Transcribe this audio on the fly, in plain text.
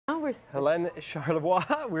course. Helene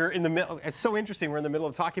Charlebois, we're in the middle. It's so interesting. We're in the middle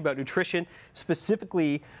of talking about nutrition,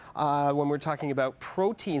 specifically when we're talking about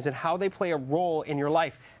proteins and how they play a role in your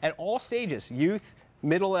life at all stages, youth,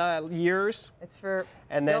 middle years. It's for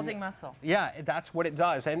and building muscle. Yeah, that's what it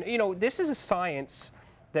does. And you know, this is a science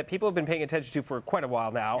that people have been paying attention to for quite a while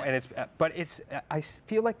now, yes. and I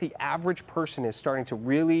feel like the average person is starting to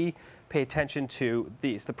really pay attention to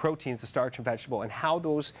the proteins, the starch and vegetable, and how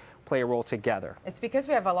those play a role together. It's because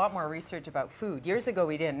we have a lot more research about food. Years ago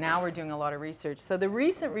we didn't. Now we're doing a lot of research. So the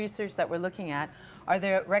recent research that we're looking at are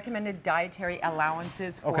the recommended dietary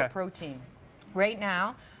allowances for protein. Right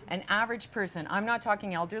now, an average person, I'm not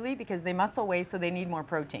talking elderly because they muscle waste, so they need more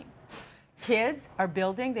protein. Kids are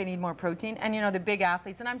building, they need more protein, and you know, the big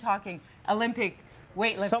athletes, and I'm talking Olympic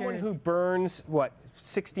weightlifters. Someone who burns, what,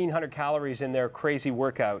 1,600 calories in their crazy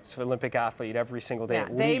workouts, Olympic athlete, every single day at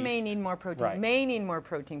least. They may need more protein, right. may need more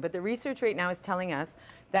protein, but the research right now is telling us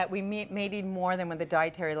that we may need more than with the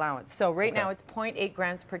dietary allowance. So right now it's 0.8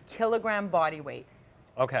 grams per kilogram body weight.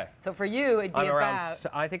 Okay. So for you, it'd be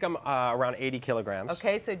I think I'm around 80 kilograms.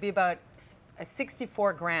 Okay, so it'd be about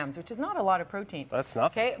 64 grams, which is not a lot of protein. That's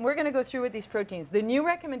nothing. Okay, we're going to go through with these proteins. The new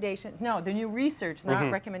recommendations, the new research,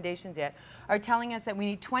 not recommendations yet, are telling us that we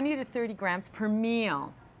need 20 to 30 grams per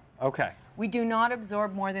meal. Okay. We do not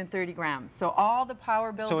absorb more than 30 grams. So all the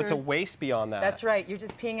power builders... So it's a waste beyond that. That's right. You're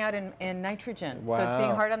just peeing out in nitrogen. Wow. So it's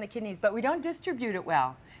being hard on the kidneys. But we don't distribute it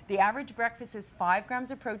well. The average breakfast is 5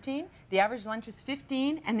 grams of protein, the average lunch is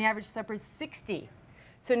 15, and the average supper is 60.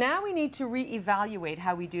 So now we need to reevaluate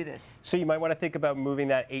how we do this. So you might want to think about moving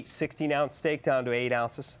that 16-ounce steak down to 8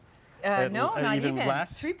 ounces? No, not even.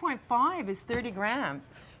 Less? 3.5 is 30 grams.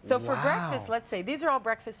 So for breakfast, let's say, these are all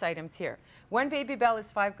breakfast items here. One Baby Bell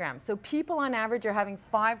is 5 grams. So people on average are having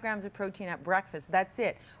 5 grams of protein at breakfast. That's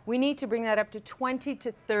it. We need to bring that up to 20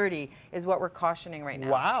 to 30 is what we're cautioning right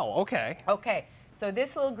now. Wow, okay. Okay, so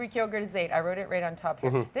this little Greek yogurt is 8. I wrote it right on top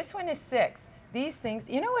here. This one is 6. These things,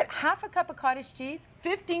 you know what, half a cup of cottage cheese,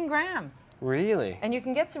 15 grams. Really? And you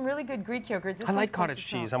can get some really good Greek yogurts. I like cottage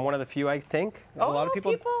cheese. I'm one of the few, I think. A lot of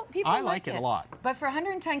people I like it a lot. But for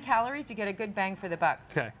 110 calories, you get a good bang for the buck.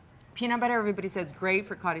 Okay. Peanut butter, everybody says great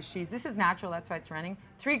for cottage cheese. This is natural, that's why it's running.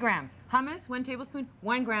 3 grams. Hummus, 1 tablespoon,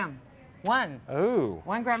 1 gram. 1. Oh.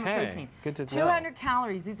 1 gram of protein. Good to know. 200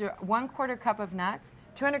 calories. These are 1/4 cup of nuts.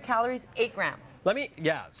 200 calories, 8 grams.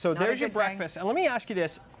 So there's your breakfast. And let me ask you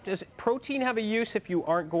this. Does protein have a use if you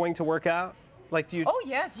aren't going to work out? Like, do you... Oh,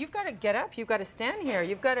 yes. You've got to get up. You've got to stand here.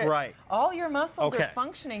 You've got to... Right. All your muscles are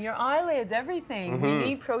functioning. Your eyelids, everything. We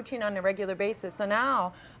need protein on a regular basis. So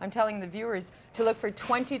now I'm telling the viewers to look for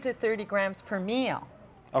 20 to 30 grams per meal.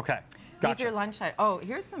 Okay. Gotcha. These are lunch items. Oh,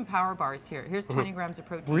 here's some power bars here. Here's 20 grams of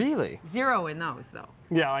protein. Really? 0 in those, though.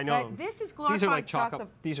 Yeah, I know. But this is glorified These are like chocolate.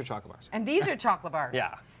 These are chocolate bars. And these are chocolate bars.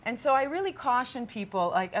 Yeah. And so I really caution people,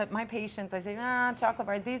 like my patients, I say, chocolate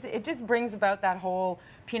bar. It just brings about that whole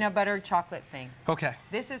peanut butter chocolate thing. Okay.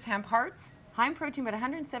 This is hemp hearts, high in protein, but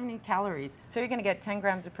 170 calories. So you're going to get 10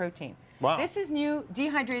 grams of protein. Wow. This is new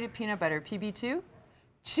dehydrated peanut butter, PB2.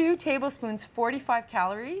 2 tablespoons, 45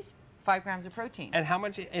 calories, 5 grams of protein. And how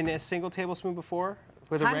much in a single tablespoon before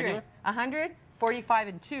with a regular? 100, 45,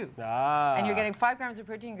 and 2. Ah. And you're getting 5 grams of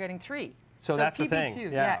protein, you're getting 3. So that's PB2, the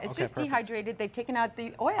thing. Yeah, it's just dehydrated. They've taken out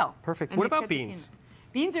the oil. Perfect. What about beans?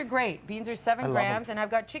 Beans are great. Beans are 7 grams, and I've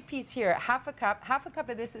got chickpeas here. Half a cup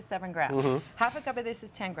of this is 7 grams. Half a cup of this is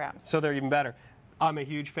 10 grams. So they're even better. I'm a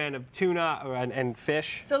huge fan of tuna and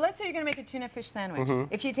fish. So let's say you're going to make a tuna fish sandwich.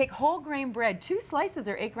 If you take whole grain bread, 2 slices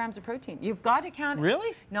are 8 grams of protein. You've got to count.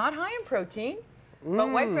 Really? Not high in protein.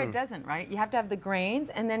 But white bread doesn't, right? You have to have the grains.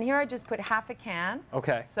 And then here I just put half a can.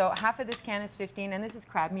 Okay. So half of this can is 15, and this is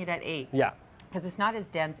crab meat at 8. Yeah. Because it's not as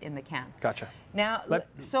dense in the can. Gotcha. Now,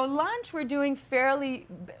 so lunch we're doing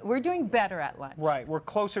better at lunch. Right. We're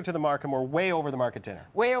closer to the mark, and we're way over the mark at dinner.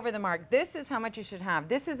 Way over the mark. This is how much you should have.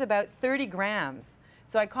 This is about 30 grams.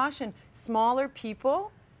 So I caution smaller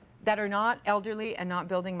people that are not elderly and not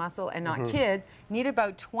building muscle and not kids need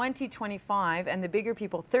about 20, 25, and the bigger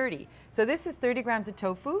people 30. So this is 30 grams of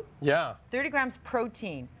tofu. Yeah. 30 grams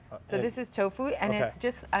protein. So this is tofu, and it's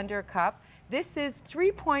just under a cup. This is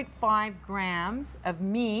 3.5 grams of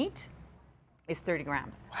meat is 30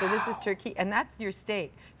 grams. Wow. So this is turkey, and that's your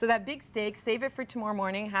steak. So that big steak, save it for tomorrow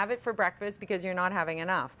morning, have it for breakfast because you're not having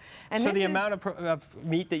enough. And so the amount of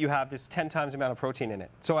meat that you have is 10 times the amount of protein in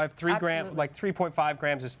it. So I have 3 grams, like 3.5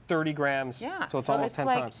 grams is 30 grams. Yeah. So it's almost 10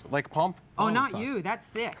 times. Like pump. Oh, not you. That's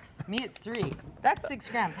 6. Me, it's 3. That's 6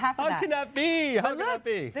 grams. Half of that. How can that be? How can that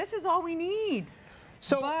be? This is all we need.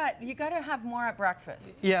 But you got to have more at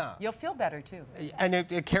breakfast. Yeah. You'll feel better too. And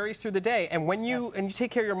it carries through the day. And when you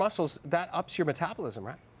take care of your muscles, that ups your metabolism,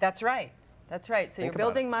 right? That's right. That's right. So you're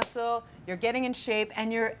building muscle, you're getting in shape,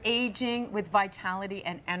 and you're aging with vitality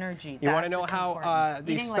and energy. You want to know how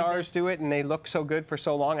these stars do it and they look so good for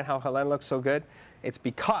so long and how Helene looks so good? It's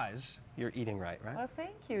because you're eating right? Well,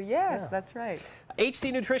 thank you. Yes, that's right.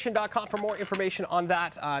 HCnutrition.com for more information on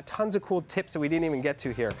that. Tons of cool tips that we didn't even get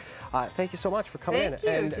to here. Thank you so much for coming in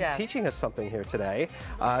and teaching us something here today.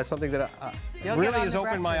 Something that really has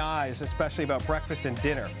opened my eyes, especially about breakfast and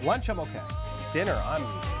dinner. Lunch, I'm okay. Dinner,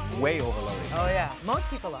 I'm way overloaded. Oh, yeah. Most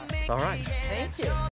people are. All right. Thank you.